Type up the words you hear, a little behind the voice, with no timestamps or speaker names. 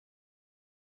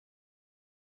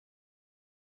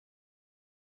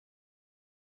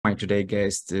My today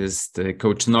guest is the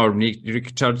coach Norm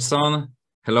Richardson.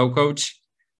 Hello, coach.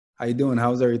 How you doing?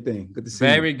 How's everything? Good to see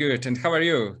you. Very good. And how are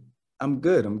you? I'm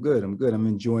good. I'm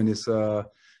enjoying this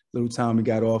little time we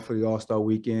got off for the All-Star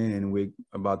weekend, and we're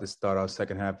about to start our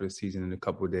second half of the season in a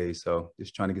couple of days. So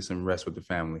just trying to get some rest with the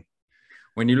family.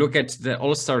 When you look at the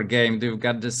All-Star game, do you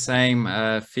got the same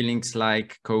feelings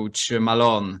like Coach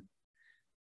Malone?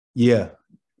 Yeah.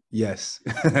 Yes.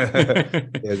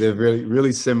 Yeah, they're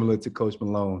really similar to Coach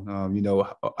Malone.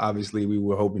 Obviously we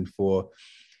were hoping for,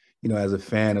 as a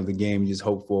fan of the game, you just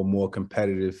hope for a more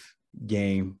competitive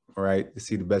game, right? To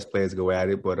see the best players go at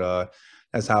it. But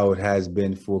that's how it has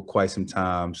been for quite some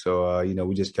time. So,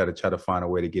 we just try to find a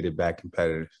way to get it back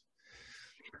competitive.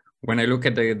 When I look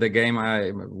at the game,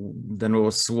 there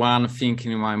was one thing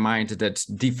in my mind that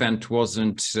defense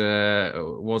wasn't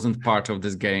part of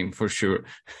this game for sure.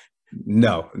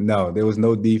 No, there was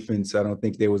no defense. I don't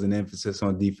think there was an emphasis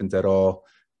on defense at all.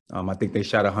 I think they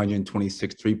shot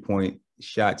 126 3-point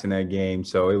shots in that game.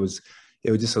 So it was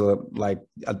just like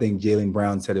I think Jaylen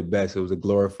Brown said it best. It was a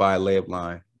glorified layup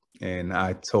line, and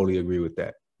I totally agree with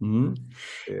that. Mm-hmm.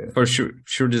 Yeah. For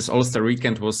sure, this All-Star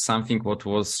weekend was something what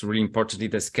was really important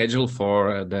in the schedule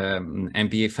for the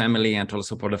NBA family and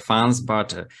also for the fans.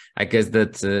 But I guess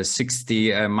that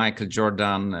 60 Michael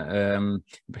Jordan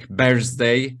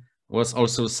birthday was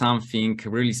also something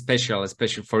really special,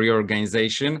 especially for your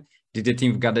organization. Did the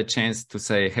team got a chance to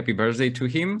say happy birthday to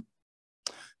him?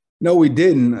 No, we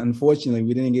didn't. Unfortunately,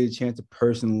 we didn't get a chance to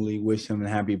personally wish him a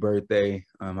happy birthday.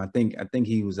 I think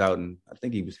he was out and I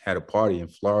think he had a party in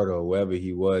Florida or wherever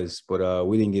he was, but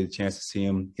we didn't get a chance to see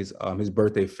him. His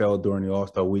birthday fell during the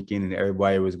All-Star weekend, and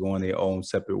everybody was going their own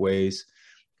separate ways.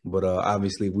 But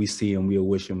obviously, if we see him, we'll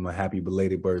wish him a happy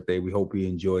belated birthday. We hope he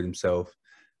enjoyed himself.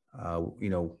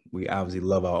 We obviously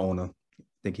love our owner.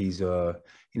 I think he's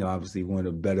obviously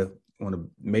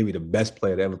maybe the best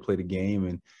player to ever play the game,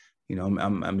 and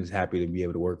I'm just happy to be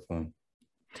able to work for him.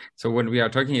 So when we are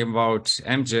talking about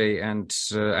MJ, and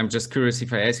I'm just curious,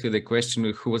 if I ask you the question,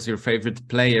 who was your favorite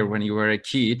player when you were a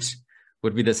kid,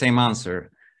 would be the same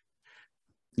answer?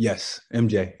 Yes,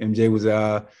 MJ. MJ was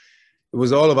it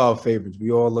was all of our favorites.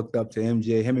 We all looked up to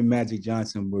MJ. Him and Magic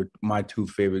Johnson were my two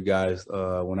favorite guys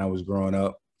when I was growing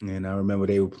up. And I remember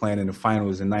they were playing in the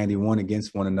finals in '91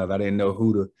 against one another. I didn't know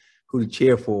who to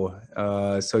cheer for.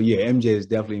 So yeah, MJ is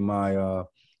definitely my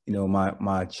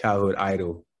my childhood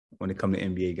idol when it comes to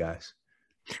NBA guys.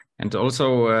 And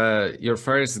also your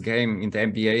first game in the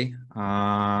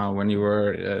NBA when you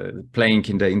were playing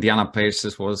in the Indiana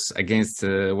Pacers was against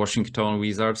Washington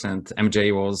Wizards, and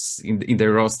MJ was in the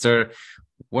roster.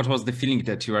 What was the feeling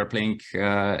that you are playing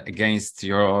against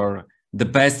the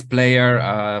best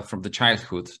player from the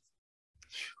childhood?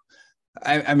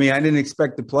 I mean, I didn't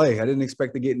expect to play. I didn't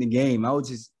expect to get in the game. I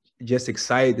was just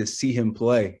excited to see him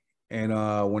play. And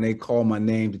when they called my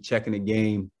name to check in the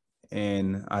game,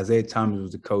 and Isaiah Thomas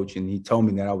was the coach, and he told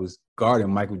me that I was guarding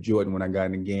Michael Jordan when I got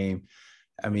in the game,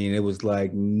 I mean, it was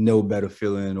like no better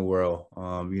feeling in the world.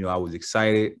 I was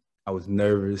excited. I was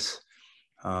nervous.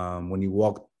 When he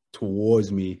walked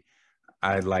towards me,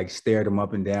 I like stared him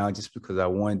up and down just because I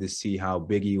wanted to see how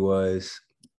big he was.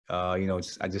 I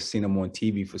just seen him on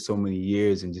TV for so many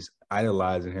years and just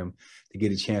idolizing him. To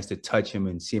get a chance to touch him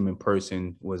and see him in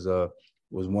person was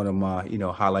one of my,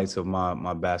 highlights of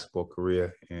my basketball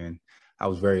career. And I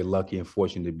was very lucky and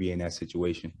fortunate to be in that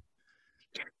situation.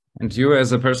 And you,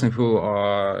 as a person who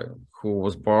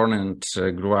was born and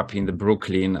grew up in the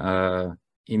Brooklyn,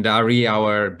 in the area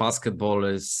where basketball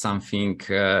is something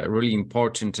really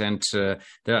important, and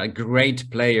there are great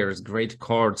players, great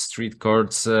courts, street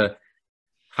courts.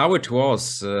 How it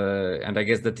was, and I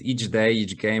guess that each day,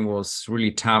 each game was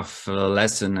really tough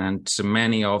lesson, and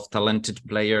many of talented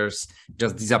players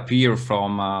just disappear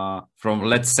from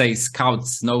let's say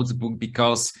scouts notebook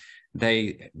because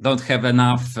they don't have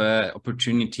enough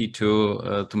opportunity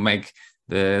to make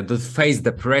the face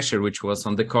the pressure which was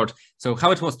on the court. So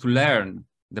how it was to learn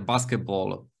the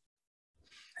basketball?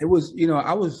 It was,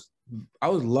 I was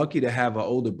lucky to have an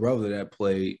older brother that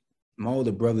played. My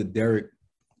older brother Derek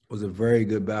was a very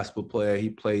good basketball player. He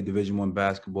played Division I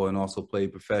basketball and also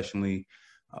played professionally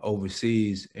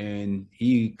overseas. And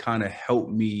he kind of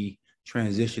helped me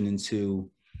transition into,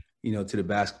 to the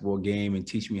basketball game and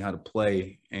teach me how to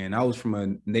play. And I was from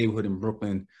a neighborhood in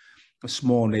Brooklyn, a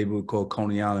small neighborhood called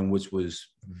Coney Island, which was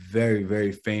very,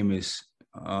 very famous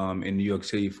in New York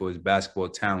City for his basketball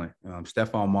talent.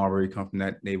 Stephon Marbury come from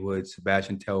that neighborhood,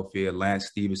 Sebastian Telfair, Lance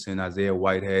Stevenson, Isaiah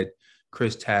Whitehead,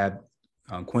 Chris Tabb,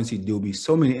 Quincy Doobie.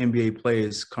 So many NBA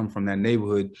players come from that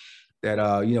neighborhood that,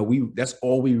 that's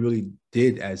all we really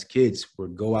did as kids, were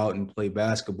go out and play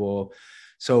basketball.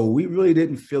 So we really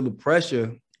didn't feel the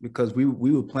pressure because we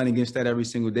were playing against that every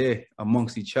single day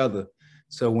amongst each other.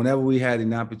 So whenever we had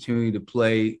an opportunity to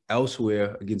play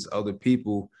elsewhere against other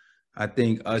people, I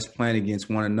think us playing against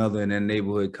one another in that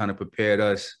neighborhood kind of prepared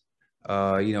us,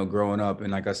 growing up.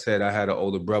 And like I said, I had an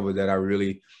older brother that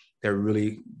really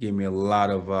gave me a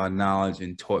lot of knowledge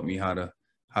and taught me how to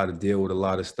deal with a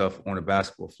lot of stuff on the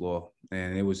basketball floor.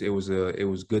 And it was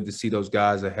good to see those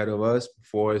guys ahead of us,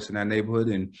 before us in that neighborhood,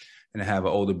 and have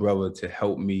an older brother to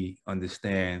help me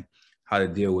understand how to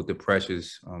deal with the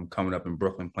pressures coming up in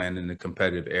Brooklyn, playing in a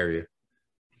competitive area.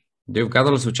 You've got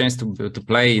also a chance to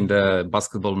play in the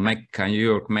basketball Mecca, New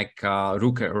York Mecca,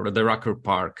 the Rucker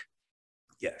Park.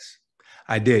 Yes,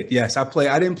 I did. Yes, I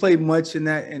didn't play much in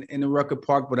the Rucker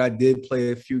Park, but I did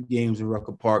play a few games in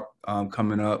Rucker Park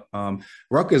coming up.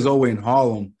 Rucker's over in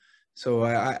Harlem, so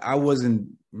I wasn't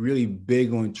really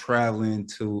big on traveling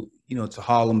to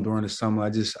Harlem during the summer.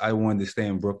 I wanted to stay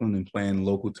in Brooklyn and play in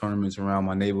local tournaments around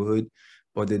my neighborhood.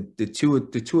 But the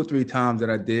two or three times that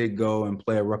I did go and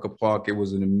play at Rucker Park, it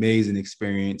was an amazing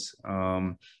experience.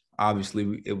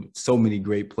 Obviously, so many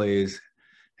great players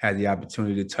had the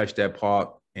opportunity to touch that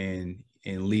park and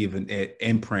leave an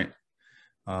imprint,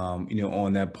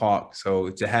 on that park. So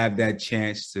to have that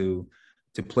chance to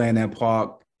play in that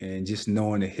park, and just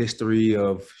knowing the history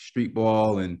of street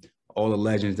ball and all the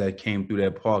legends that came through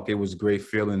that park, it was a great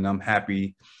feeling. I'm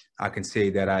happy I can say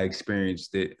that I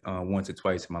experienced it once or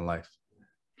twice in my life.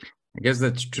 I guess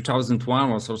that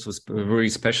 2001 was also a very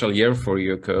special year for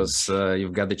you, because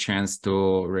you've got the chance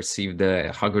to receive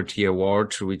the Haggerty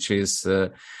Award, which is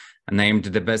named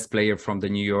the best player from the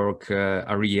New York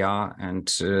area.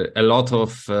 And a lot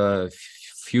of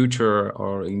future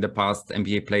or in the past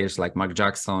NBA players like Mark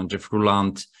Jackson, Jeff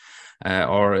Ruland,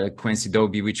 or Quincy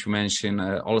Dobie, which you mentioned,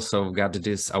 also got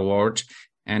this award.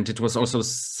 And it was also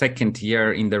second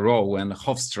year in the row when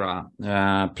Hofstra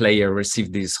player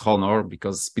received this honor,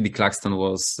 because Speedy Claxton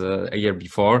was a year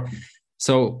before.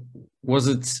 So was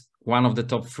it one of the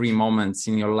top 3 moments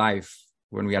in your life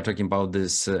when we are talking about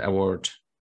this award?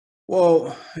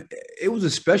 Well, it was a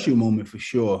special moment for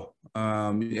sure.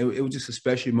 It was just a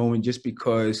special moment just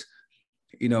because,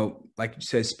 like you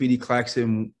said, Speedy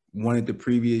Claxton won it the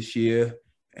previous year.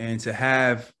 And to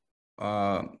have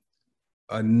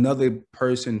another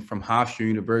person from Hofstra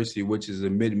University, which is a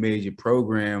mid-major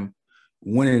program,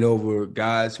 winning over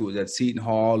guys who was at Seton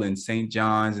Hall and St.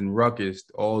 John's and Rutgers,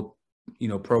 all,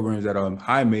 programs that are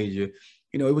high major,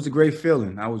 it was a great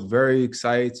feeling. I was very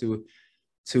excited to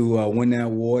win that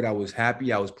award. I was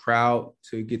happy. I was proud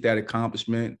to get that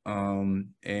accomplishment. I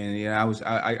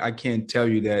can't tell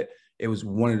you that it was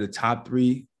one of the top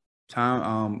 3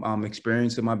 time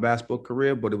experience of my basketball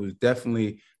career, but it was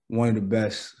definitely one of the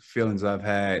best feelings I've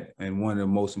had and one of the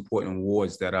most important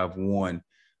awards that I've won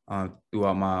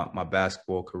throughout my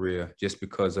basketball career, just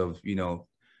because of,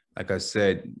 like I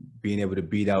said, being able to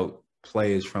beat out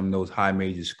players from those high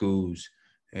major schools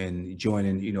and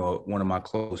joining, one of my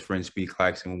close friends, Speedy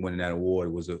Claxton, and winning that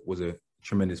award was a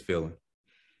tremendous feeling.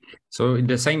 So in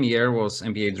the same year was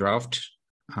NBA draft,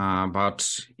 but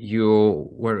you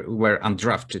were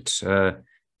undrafted.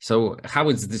 So how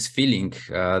is this feeling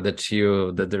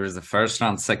that there is a first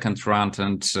round, second round,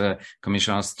 and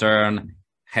Commissioner Stern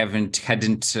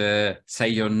hadn't say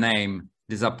your name?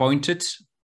 Disappointed?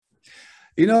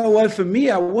 You know what? For me,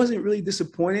 I wasn't really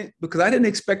disappointed because I didn't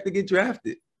expect to get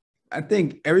drafted. I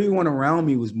think everyone around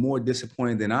me was more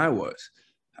disappointed than I was.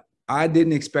 I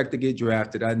didn't expect to get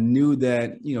drafted. I knew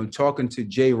that, talking to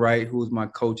Jay Wright, who was my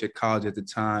coach at college at the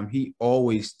time, he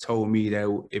always told me that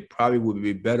it probably would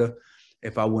be better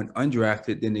if I went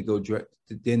undrafted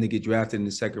than to get drafted in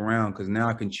the second round, because now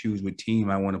I can choose what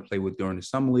team I want to play with during the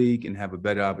summer league and have a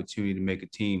better opportunity to make a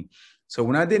team. So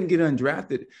when I didn't get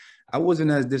undrafted, I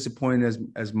wasn't as disappointed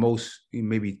as most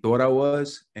maybe thought I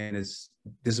was, and as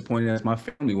disappointed as my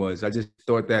family was. I just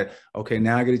thought that, okay,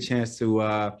 now I get a chance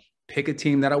to pick a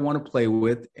team that I want to play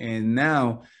with, and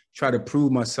now try to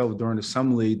prove myself during the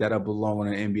summer league that I belong on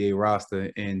an NBA roster.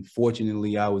 And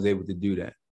fortunately, I was able to do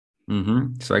that.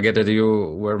 Mm-hmm. So I get that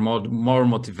you were more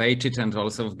motivated and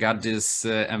also got these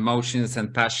emotions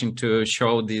and passion to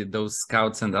show those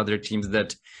scouts and other teams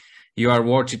that you are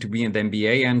worthy to be in the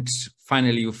NBA, and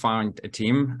finally you found a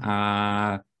team.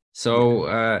 But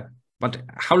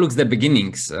how looks the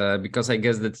beginnings? Because I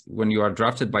guess that when you are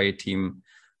drafted by a team,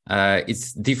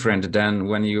 it's different than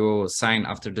when you sign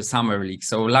after the summer league.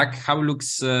 So how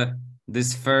looks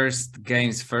this first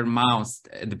games, first months,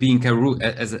 being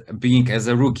as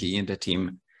a rookie in the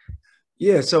team?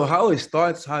 Yeah, so how it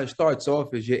starts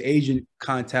off is your agent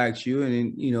contacts you,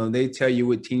 and then, they tell you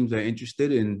what teams are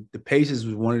interested. And the Pacers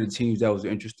was one of the teams that was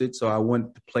interested, so I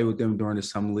went to play with them during the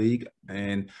summer league.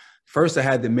 And first, I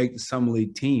had to make the summer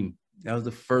league team. That was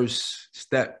the first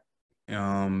step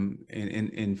in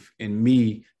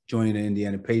me joining the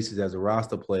Indiana Pacers as a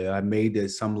roster player. I made the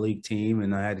summer league team,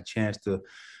 and I had a chance to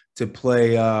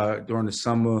play during the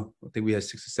summer. I think we had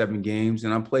 6 or 7 games,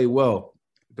 and I played well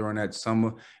during that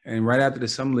summer. And right after the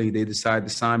summer league, they decided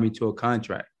to sign me to a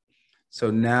contract.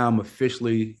 So now I'm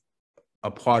officially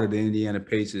a part of the Indiana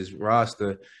Pacers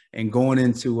roster. And going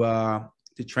into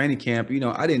the training camp,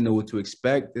 I didn't know what to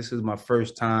expect. This is my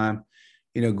first time,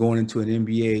 going into an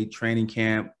NBA training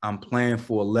camp. I'm playing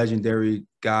for a legendary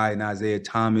guy in Isaiah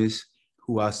Thomas,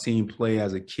 who I've seen play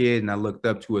as a kid and I looked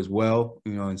up to as well,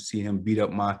 and see him beat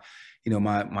up my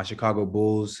Chicago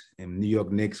Bulls and New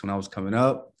York Knicks when I was coming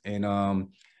up.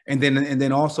 And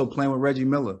then also playing with Reggie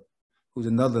Miller, who's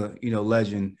another,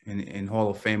 legend and Hall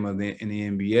of Famer in the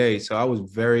NBA. So I was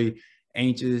very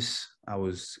anxious. I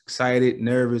was excited,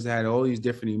 nervous. I had all these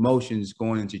different emotions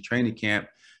going into training camp.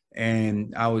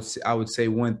 And I would say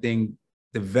one thing,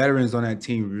 the veterans on that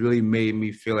team really made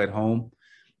me feel at home.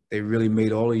 They really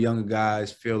made all the younger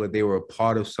guys feel that they were a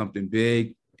part of something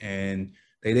big, and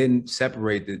they didn't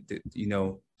separate the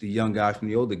young guys from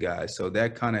the older guys. So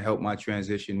that kind of helped my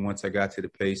transition once I got to the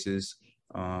Pacers.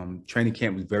 Training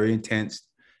camp was very intense,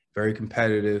 very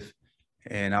competitive,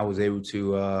 and I was able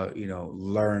to,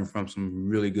 learn from some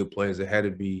really good players ahead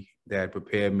of me that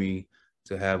prepared me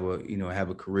to have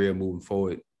a career moving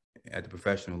forward at the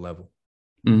professional level.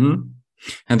 Mm-hmm.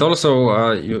 And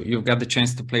also, you've got the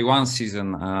chance to play one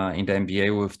season in the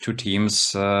NBA with 2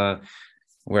 teams.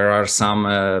 Where is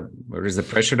the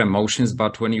pressure, emotions,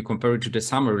 but when you compare it to the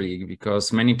summer league,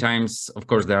 because many times, of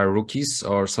course, there are rookies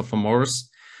or sophomores,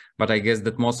 but I guess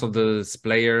that most of the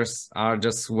players are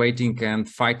just waiting and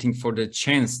fighting for the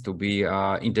chance to be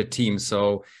in the team.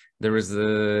 So there is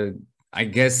I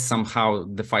guess somehow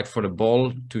the fight for the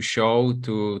ball to show,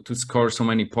 to score so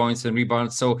many points and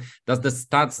rebounds. So does the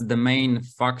stats the main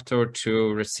factor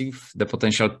to receive the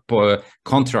potential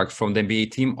contract from the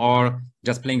NBA team, or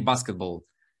just playing basketball?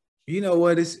 You know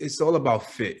what? It's all about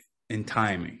fit and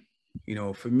timing.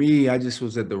 For me, I just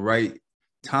was at the right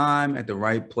time, at the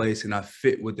right place, and I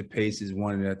fit what the Pacers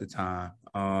wanted at the time.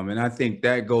 And I think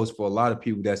that goes for a lot of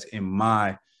people that's in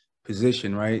my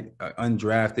position, right?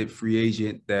 Undrafted free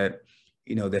agent that,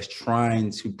 that's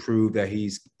trying to prove that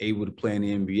he's able to play in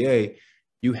the NBA.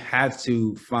 You have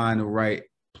to find the right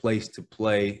place to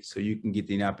play so you can get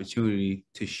the opportunity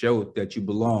to show that you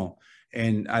belong.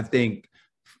 And I think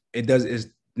it's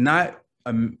not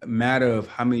a matter of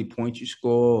how many points you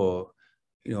score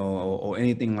or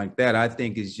anything like that. I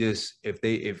think it's just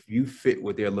if you fit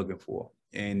what they're looking for.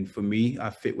 And for me, I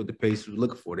fit what the Pacers were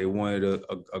looking for. They wanted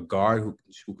a guard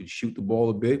who could shoot the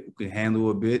ball a bit, who could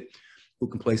handle a bit, who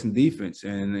can play some defense.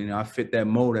 And I fit that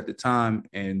mold at the time.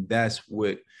 And that's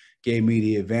what gave me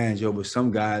the advantage over some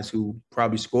guys who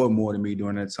probably scored more than me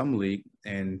during that summer league.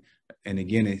 And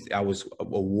again, I was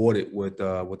awarded with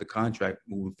the contract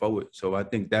moving forward. So I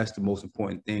think that's the most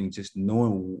important thing, just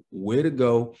knowing where to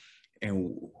go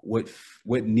and what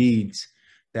needs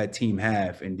that team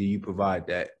have. And do you provide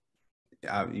that,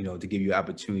 to give you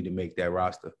opportunity to make that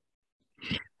roster.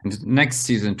 And next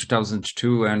season,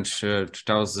 2002 and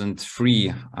 2003,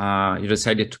 you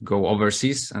decided to go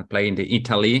overseas and play in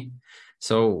Italy.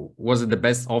 So was it the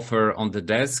best offer on the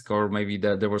desk, or maybe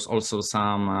there was also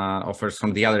some offers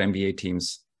from the other NBA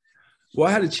teams? Well,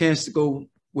 I had a chance to go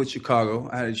with Chicago.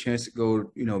 I had a chance to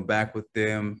go, back with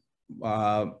them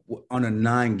on a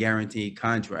non-guaranteed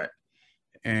contract.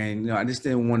 And, I just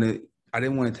didn't want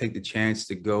to take the chance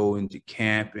to go into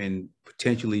camp and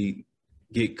potentially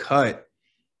get cut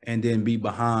and then be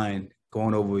behind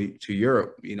going over to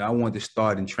Europe. I wanted to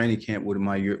start in training camp with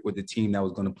the team that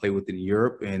was going to play within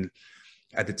Europe. And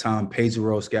at the time,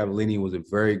 Pesaro Scavallini was a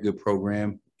very good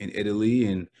program in Italy,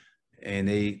 and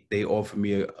they offered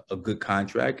me a good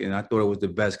contract, and I thought it was the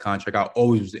best contract. I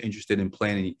always was interested in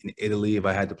playing in Italy if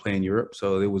I had to play in Europe,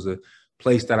 so it was a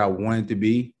place that I wanted to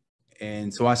be.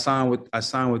 And so I signed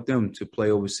with them to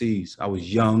play overseas. I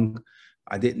was young.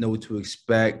 I didn't know what to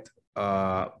expect.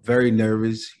 Very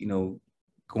nervous,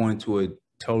 going to a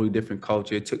totally different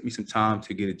culture. It took me some time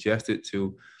to get adjusted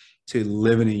to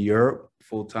living in Europe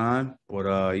full time. But,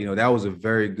 that was a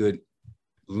very good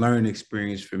learning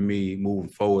experience for me moving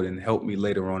forward and helped me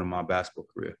later on in my basketball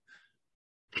career.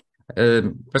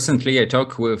 Recently, I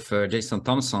talked with Jason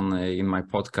Thompson in my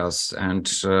podcast, and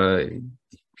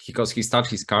because he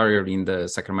started his career in the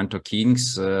Sacramento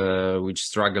Kings, which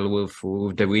struggle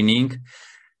with the winning.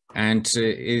 And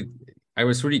I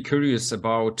was really curious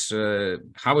about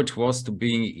how it was to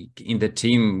be in the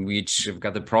team which have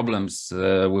got the problems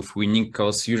with winning,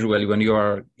 because usually when you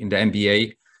are in the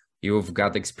NBA, you've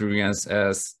got experience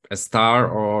as a star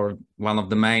or one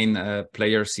of the main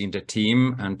players in the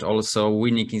team, and also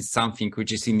winning is something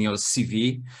which is in your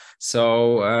CV.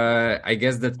 So I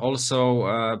guess that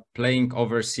also playing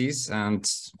overseas, and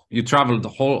you traveled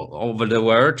all over the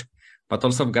world, but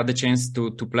also got the chance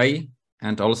to play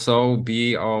and also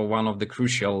be one of the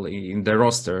crucial in the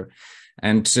roster.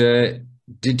 And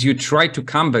did you try to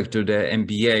come back to the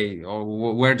NBA, or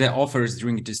were the offers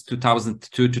during this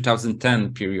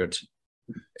 2002-2010 period?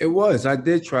 It was. I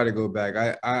did try to go back.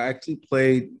 I actually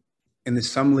played in the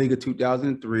Summer League of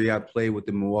 2003. I played with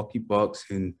the Milwaukee Bucks,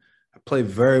 and I played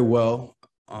very well.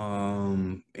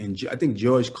 And I think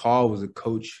George Karl was the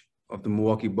coach of the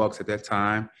Milwaukee Bucks at that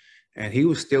time, and he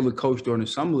was still the coach during the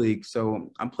Summer League.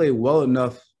 So I played well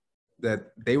enough that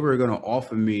they were going to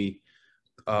offer me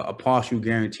a partial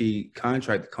guaranteed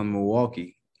contract to come to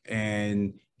Milwaukee.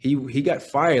 And he got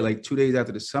fired like 2 days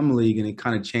after the Summer League, and it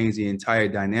kind of changed the entire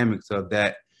dynamics of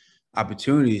that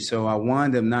opportunity. So I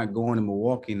wound up not going to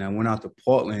Milwaukee, and I went out to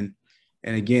Portland.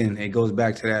 And again, it goes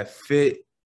back to that fit,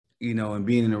 and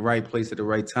being in the right place at the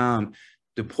right time.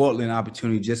 The Portland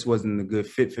opportunity just wasn't a good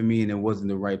fit for me, and it wasn't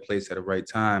the right place at the right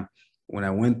time when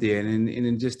I went there. And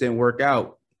it just didn't work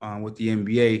out with the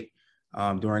NBA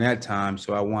during that time.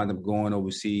 So I wound up going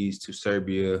overseas to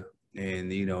Serbia,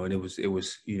 and and it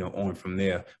was on from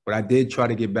there. But I did try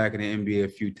to get back in the NBA a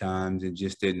few times, and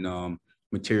just didn't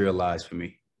materialize for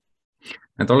me.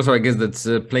 And also, I guess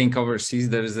that playing overseas,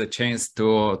 there is a chance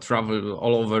to travel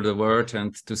all over the world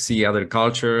and to see other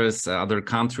cultures, other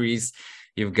countries.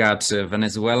 You've got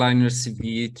Venezuela in your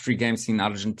CV, 3 games in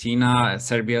Argentina,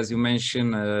 Serbia, as you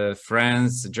mentioned,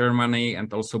 France, Germany,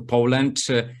 and also Poland.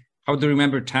 How do you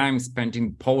remember time spent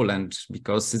in Poland?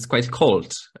 Because it's quite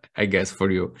cold, I guess, for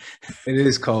you. It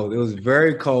is cold. It was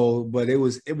very cold, but it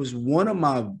was one of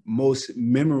my most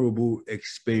memorable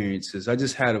experiences. I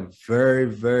just had a very,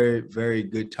 very, very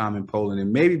good time in Poland.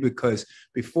 And maybe because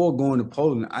before going to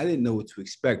Poland, I didn't know what to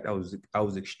expect. I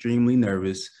was extremely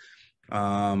nervous.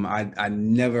 I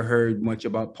never heard much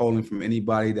about Poland from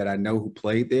anybody that I know who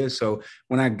played there. So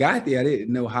when I got there, I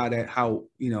didn't know how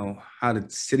the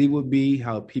city would be,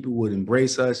 how people would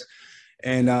embrace us.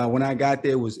 And when I got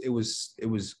there,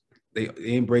 they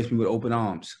embraced me with open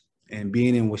arms. And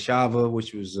being in Warszawa,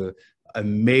 which was an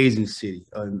amazing city,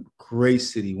 a great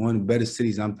city, one of the better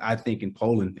cities I think in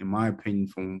Poland, in my opinion,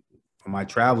 from my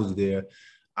travels there.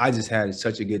 I just had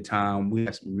such a good time. We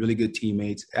had some really good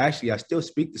teammates. Actually, I still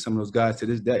speak to some of those guys to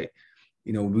this day.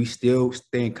 We still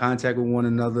stay in contact with one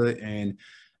another, and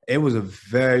it was a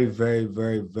very, very,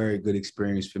 very, very good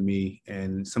experience for me.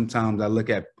 And sometimes I look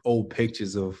at old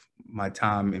pictures of my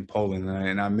time in Poland,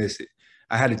 and I miss it.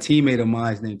 I had a teammate of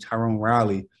mine named Tyrone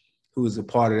Riley, who was a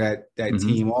part of that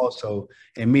team also.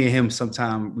 And me and him,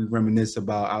 sometimes we reminisce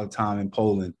about our time in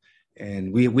Poland.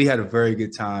 And we had a very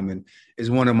good time, and it's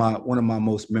one of my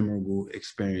most memorable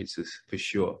experiences for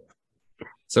sure.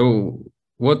 So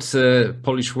what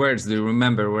Polish words do you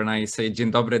remember? When I say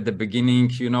dzień dobry at the beginning,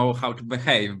 you know how to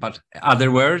behave, but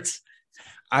other words?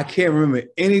 I can't remember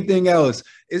anything else.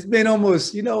 It's been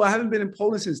almost, I haven't been in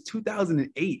Poland since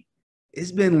 2008.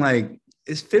 It's been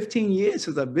it's 15 years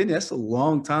since I've been there. That's a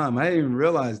long time. I didn't even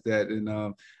realize that. And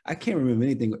I can't remember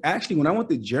anything. Actually, when I went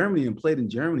to Germany and played in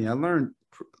Germany, I learned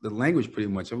the language pretty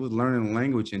much. I was learning the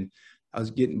language, and I was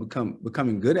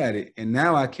becoming good at it. And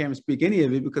now I can't speak any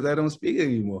of it because I don't speak it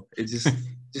anymore. It just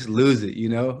lose it,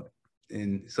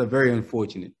 and it's very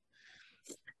unfortunate.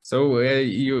 So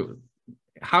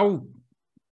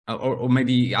or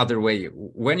maybe other way,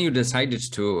 when you decided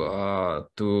to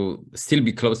still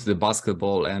be close to the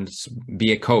basketball and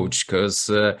be a coach, because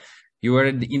you were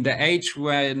in the age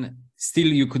when still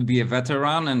you could be a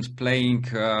veteran and playing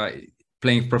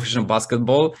professional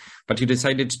basketball, but you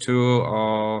decided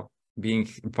to being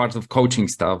part of coaching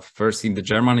stuff, first in the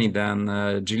Germany,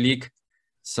 then G League.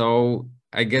 So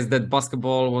I guess that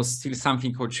basketball was still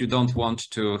something which you don't want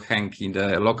to hang in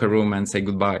the locker room and say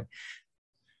goodbye.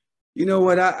 You know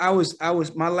what? I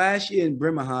was my last year in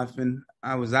Bremerhaven.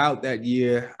 I was out that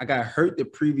year. I got hurt the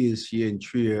previous year in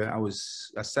Trier.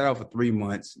 I sat out for 3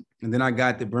 months, and then I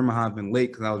got to Bremerhaven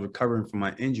late because I was recovering from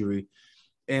my injury.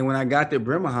 And when I got to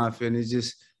Bremerhaven, it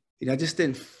just, I just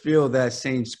didn't feel that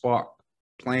same spark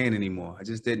playing anymore. I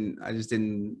just didn't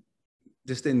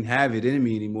have it in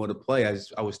me anymore to play.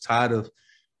 I was tired of,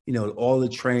 all the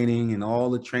training and all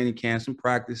the training camps and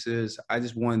practices. I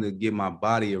just wanted to give my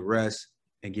body a rest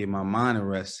and give my mind a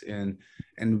rest. And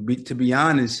to be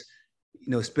honest,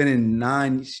 spending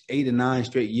 8 or 9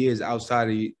 straight years outside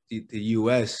of the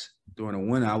U.S. during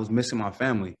the winter, I was missing my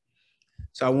family.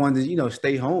 So I wanted to,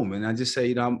 stay home. And I just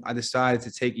say, I decided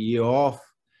to take a year off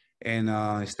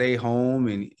and stay home.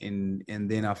 And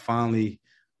then I finally,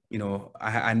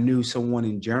 I knew someone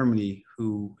in Germany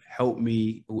who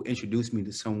introduced me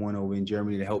to someone over in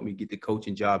Germany to help me get the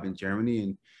coaching job in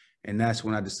Germany. And that's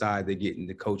when I decided to get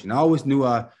into coaching. I always knew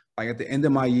at the end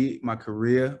of my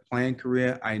playing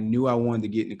career, I knew I wanted to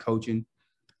get into coaching.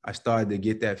 I started to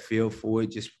get that feel for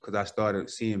it just because I started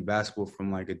seeing basketball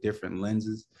from like a different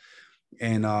lenses.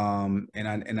 And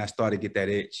I started to get that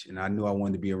itch, and I knew I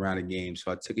wanted to be around the game.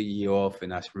 So I took a year off,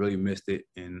 and I really missed it,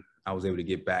 and I was able to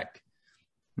get back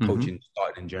coaching,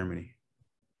 starting in Germany.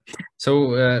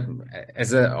 So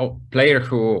as a player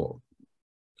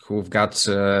who've got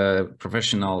a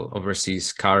professional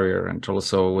overseas career and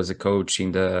also was a coach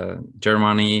in the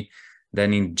Germany,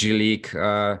 then in G League,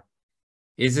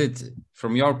 is it,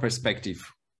 from your perspective,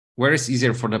 where is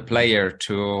easier for the player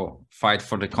to fight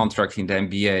for the contract in the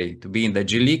NBA, to be in the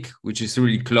G League, which is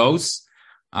really close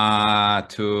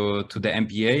to the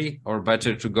NBA, or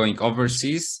better to going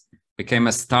overseas, become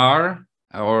a star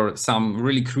or some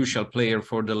really crucial player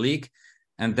for the league,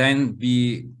 and then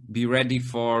be ready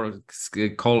for a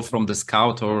call from the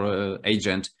scout or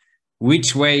agent?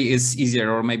 Which way is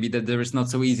easier, or maybe that there is not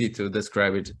so easy to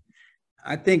describe it?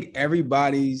 I think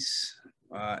everybody's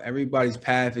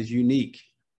path is unique.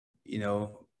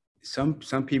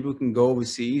 Some people can go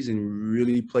overseas and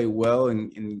really play well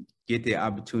and get the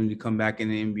opportunity to come back in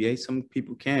the NBA. Some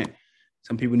people can't.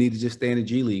 Some people need to just stay in the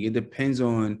G League. It depends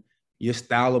on your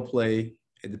style of play.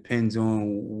 It depends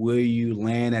on where you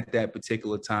land at that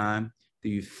particular time. Do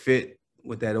you fit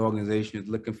what that organization is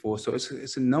looking for? So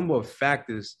it's a number of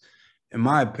factors, in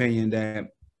my opinion,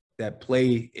 that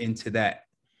play into that.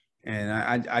 And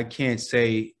I can't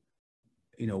say,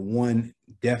 one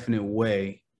definite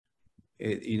way,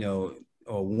 or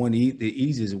the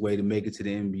easiest way to make it to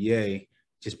the NBA,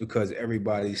 just because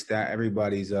everybody's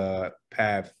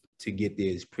path to get there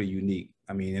is pretty unique.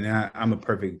 I mean, and I'm a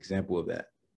perfect example of that.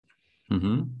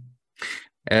 Mm-hmm.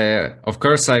 Of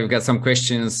course, I've got some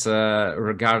questions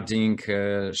regarding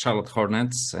Charlotte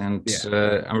Hornets, and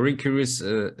I'm really curious,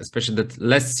 especially that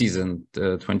last season,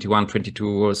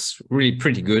 21-22 was really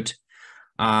pretty good.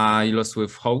 You lost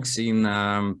with Hawks in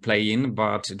play-in,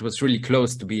 but it was really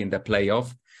close to be in the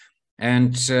playoff.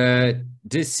 And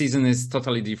this season is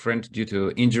totally different due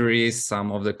to injuries,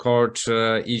 some of the court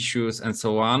issues, and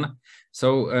so on.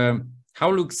 So how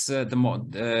looks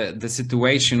the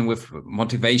situation with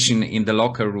motivation in the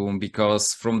locker room?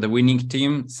 Because from the winning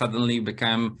team suddenly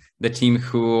became the team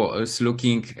who is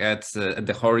looking at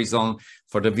the horizon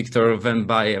for the Victor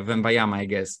Wembanyama, I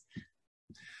guess.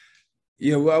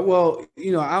 Yeah, well,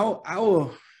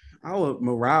 our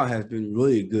morale has been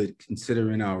really good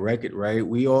considering our record, right?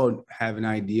 We all have an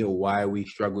idea why we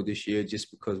struggled this year, just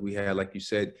because we had, like you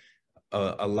said,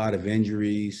 a lot of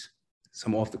injuries,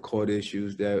 some off the court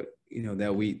issues that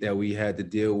we had to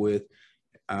deal with,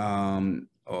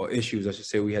 or issues I should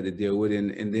say we had to deal with,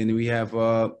 and then we have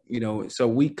so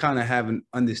we kind of have an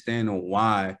understanding of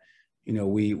why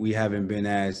we haven't been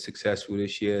as successful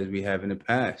this year as we have in the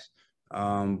past.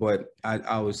 But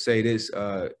I would say this,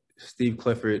 Steve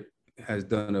Clifford has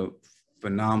done a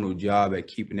phenomenal job at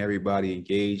keeping everybody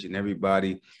engaged and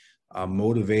everybody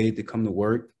motivated to come to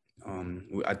work.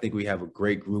 I think we have a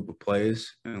great group of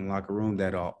players in the locker room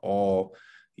that are all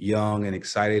young and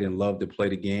excited and love to play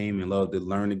the game and love to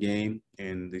learn the game.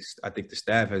 And I think the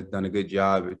staff has done a good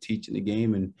job of teaching the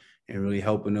game and really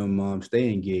helping them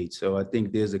stay engaged. So I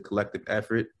think there's a collective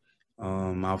effort.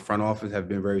 Our front office have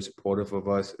been very supportive of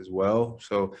us as well.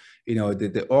 So,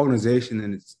 the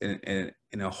organization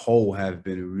in a whole have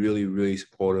been really, really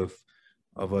supportive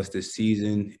of us this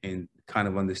season and kind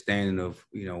of understanding of,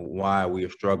 why we are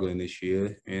struggling this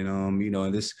year. And,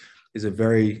 this is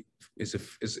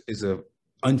it's a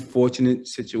unfortunate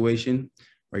situation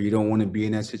where you don't want to be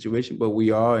in that situation, but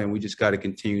we are, and we just got to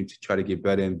continue to try to get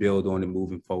better and build on it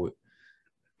moving forward.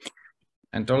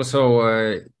 And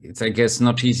also, it's, I guess,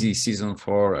 not easy season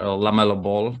for LaMelo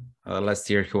Ball. Last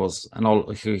year he was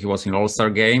in All-Star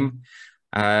game.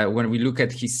 When we look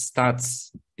at his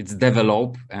stats, it's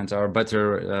developed and are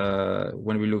better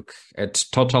when we look at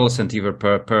totals and even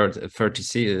per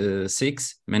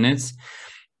 36 minutes.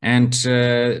 And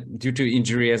due to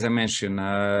injury, as I mentioned,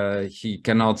 he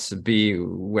cannot be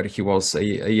where he was a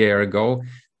year ago.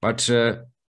 But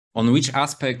on which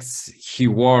aspects he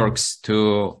works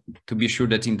to be sure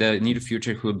that in the near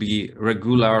future he will be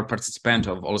regular participant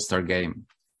of All-Star game?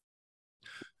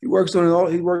 He works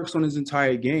on his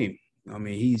entire game. I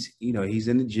mean, he's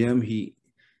in the gym.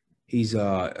 He's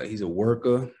a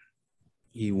worker.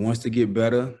 He wants to get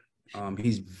better.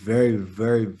 He's very,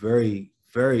 very, very,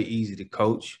 very easy to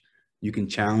coach. You can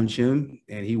challenge him,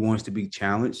 and he wants to be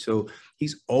challenged. So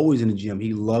he's always in the gym.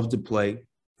 He loves to play.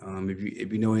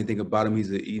 If you know anything about him,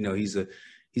 he's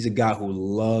a guy who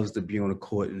loves to be on the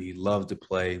court, and he loves to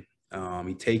play.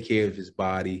 He take care of his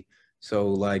body. So,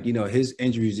 like, his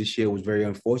injuries this year was very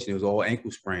unfortunate. It was all ankle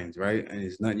sprains, right? And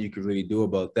there's nothing you could really do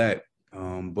about that.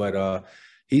 But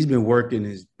he's been working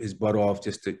his butt off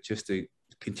just to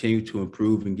continue to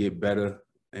improve and get better.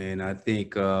 And I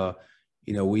think,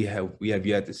 we have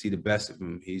yet to see the best of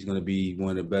him. He's going to be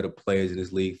one of the better players in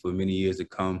this league for many years to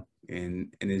come,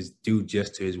 and is due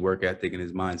just to his work ethic and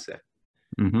his mindset.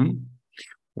 Mm-hmm.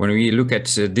 When we look at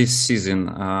this season,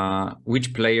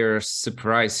 which players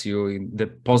surprise you in the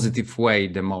positive way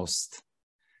the most?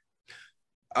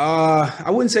 I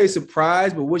wouldn't say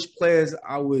surprised, but which players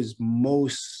I was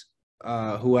most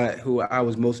who I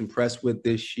was most impressed with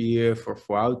this year for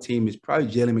our team is probably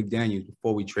Jalen McDaniels.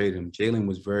 Before we traded him, Jalen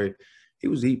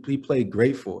was he played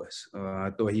great for us. I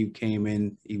thought he came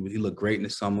in, he looked great in the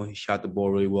summer. He shot the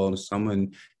ball really well in the summer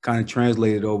and kind of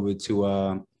translated over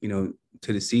to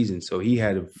to the season. So he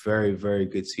had a very, very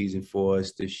good season for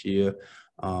us this year,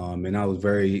 and I was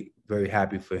very, very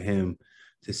happy for him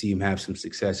to see him have some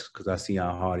success because I see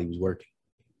how hard he was working.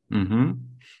 Mm-hmm.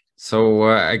 So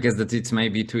I guess that it's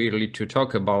maybe too early to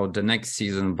talk about the next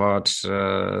season, but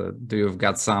do you've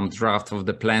got some draft of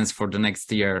the plans for the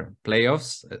next year?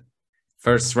 Playoffs,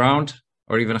 first round,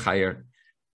 or even higher?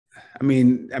 I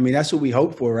mean that's what we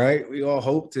hope for, right? We all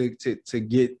hope to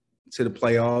get to the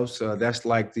playoffs. That's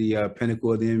like the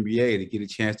pinnacle of the NBA, to get a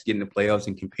chance to get in the playoffs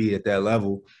and compete at that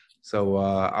level. So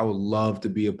I would love to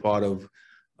be a part of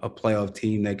a playoff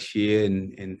team next year,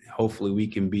 and hopefully we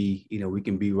can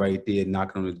be right there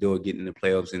knocking on the door, getting in the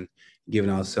playoffs and giving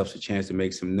ourselves a chance to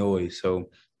make some noise. So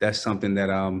that's something that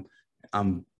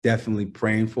I'm definitely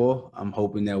praying for. I'm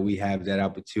hoping that we have that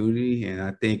opportunity, and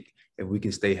I think if we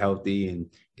can stay healthy and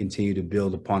continue to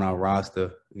build upon our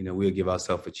roster, we'll give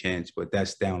ourselves a chance, but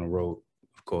that's down the road,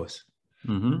 of course.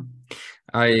 Mm-hmm.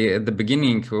 At the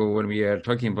beginning, when we are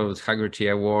talking about Haggerty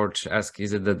Award, ask,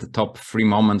 is it the top 3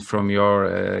 moment from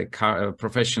your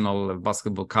professional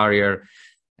basketball career?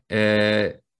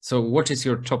 So what is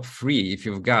your top 3, if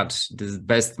you've got the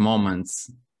best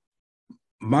moments?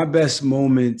 My best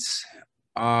moments,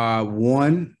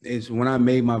 one is when I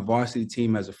made my varsity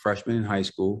team as a freshman in high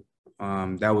school.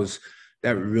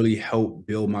 That really helped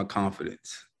build my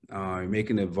confidence.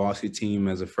 Making a varsity team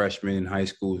as a freshman in high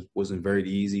school wasn't very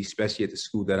easy, especially at the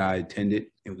school that I attended.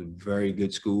 It was a very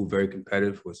good school, very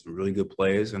competitive, with some really good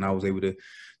players, and I was able to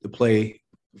play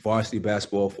varsity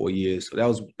basketball for years. So that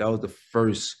was the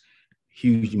first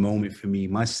huge moment for me.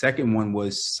 My second one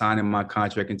was signing my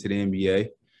contract into the NBA.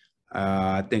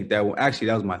 I think that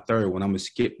was my third one. I'm gonna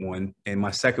skip one, and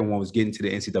my second one was getting to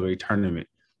the NCAA tournament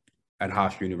at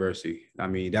Hofstra University. I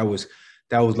mean, that was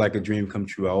like a dream come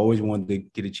true. I always wanted to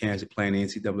get a chance to play in the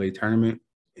NCAA tournament,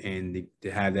 and to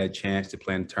have that chance to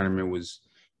play in the tournament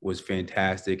was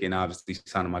fantastic. And obviously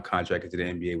signing my contract into the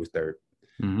NBA was third.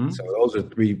 Mm-hmm. So those are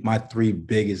my three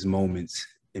biggest moments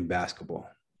in basketball.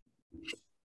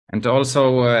 And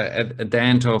also at the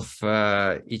end of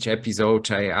each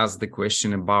episode, I ask the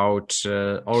question about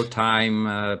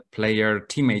all-time player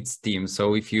teammates team.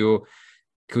 So if you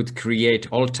could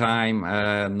create all-time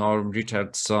Norm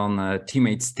Richardson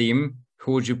teammates team,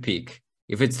 who would you pick?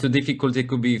 If it's too difficult, it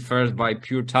could be first by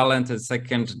pure talent, and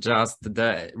second, just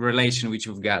the relation which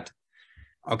you've got.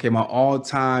 Okay, my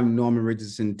all-time Norman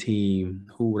Richardson team,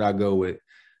 who would I go with?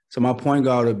 So my point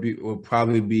guard would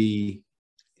probably be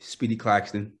Speedy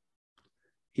Claxton.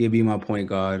 He'll be my point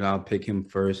guard. I'll pick him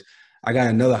first. I got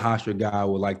another Hofstra guy I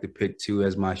would like to pick too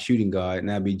as my shooting guard, and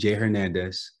that'd be Jay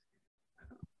Hernandez.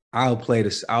 I'll play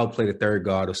the third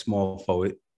guard, a small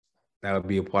forward. That would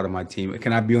be a part of my team.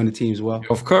 Can I be on the team as well?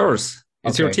 Of course.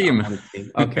 It's your team.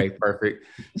 Okay, perfect.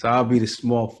 So I'll be the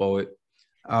small forward.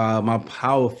 My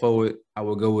power forward, I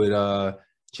will go with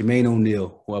Jermaine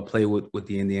O'Neal, who I play with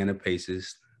the Indiana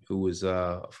Pacers, who was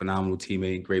a phenomenal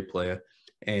teammate, great player.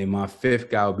 And my fifth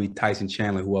guy would be Tyson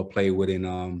Chandler, who I played with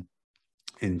in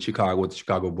Chicago with the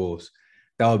Chicago Bulls.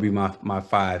 That would be my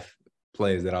 5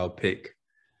 players that I'll pick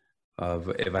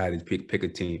if I had to pick a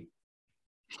team.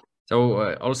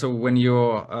 So also when you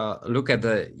look at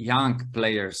the young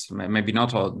players, maybe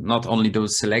not only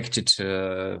those selected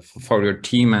for your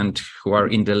team and who are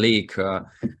in the league,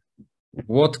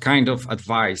 what kind of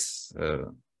advice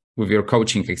with your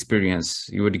coaching experience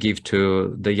you would give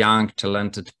to the young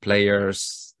talented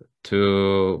players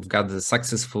to get the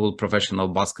successful professional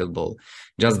basketball.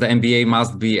 Just the NBA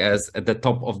must be at the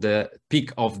top of the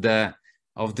peak of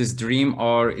this dream,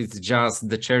 or it's just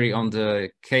the cherry on the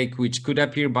cake, which could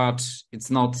appear, but it's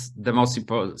not the most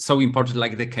important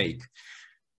like the cake.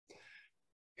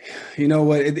 You know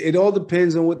what? It all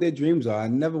depends on what their dreams are. I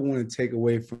never want to take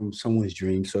away from someone's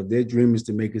dream. So if their dream is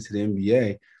to make it to the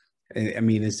NBA, I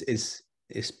mean, it's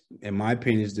in my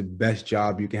opinion, it's the best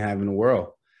job you can have in the world.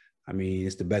 I mean,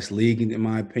 it's the best league in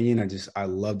my opinion. I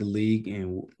love the league,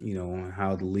 and you know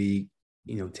how the league,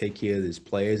 you know, take care of its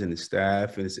players and the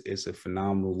staff. It's a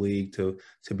phenomenal league to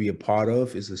be a part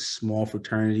of. It's a small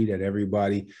fraternity that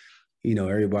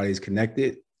everybody's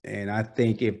connected. And I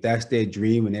think if that's their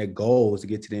dream and their goal is to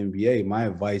get to the NBA, my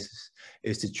advice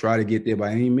is to try to get there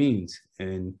by any means.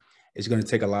 And it's going to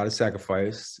take a lot of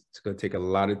sacrifice. It's going to take a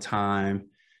lot of time,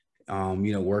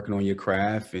 working on your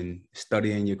craft and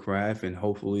studying your craft. And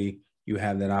hopefully you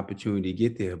have that opportunity to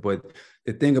get there. But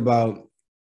the thing about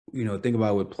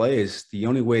with players, the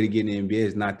only way to get in the NBA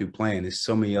is not through playing. There's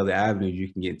so many other avenues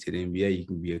you can get into the NBA. You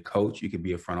can be a coach, you can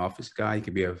be a front office guy, you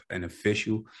can be an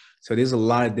official. So there's a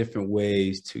lot of different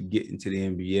ways to get into the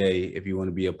NBA if you want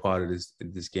to be a part of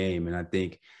this game. And I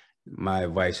think my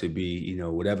advice would be,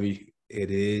 whatever it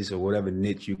is or whatever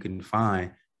niche you can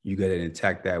find, you got to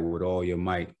attack that with all your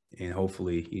might. And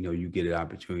hopefully, you get an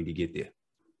opportunity to get there.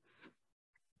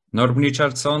 Norm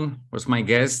Richardson was my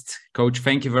guest. Coach,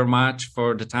 thank you very much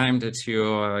for the time that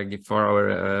you give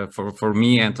for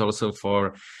me, and also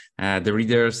for the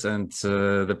readers and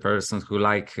the persons who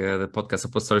like the podcast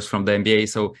OPOstories from the NBA.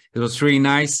 So it was really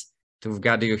nice to have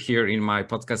got you here in my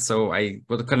podcast. So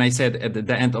what can I say at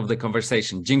the end of the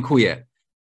conversation? Dziękuję,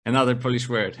 another Polish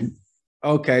word.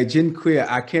 Okay, dziękuję.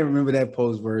 I can't remember that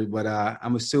Polish word, but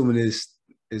I'm assuming is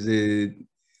it.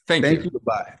 Thank you.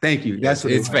 Goodbye. Thank you. That's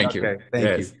what it's thank you. Okay.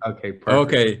 Thank you. Okay. Perfect.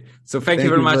 Okay. So thank you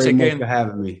very much again for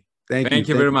having me. Thank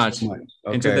you very much. So much.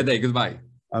 Okay. Enjoy the day. Goodbye.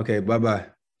 Okay.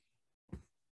 Bye-bye.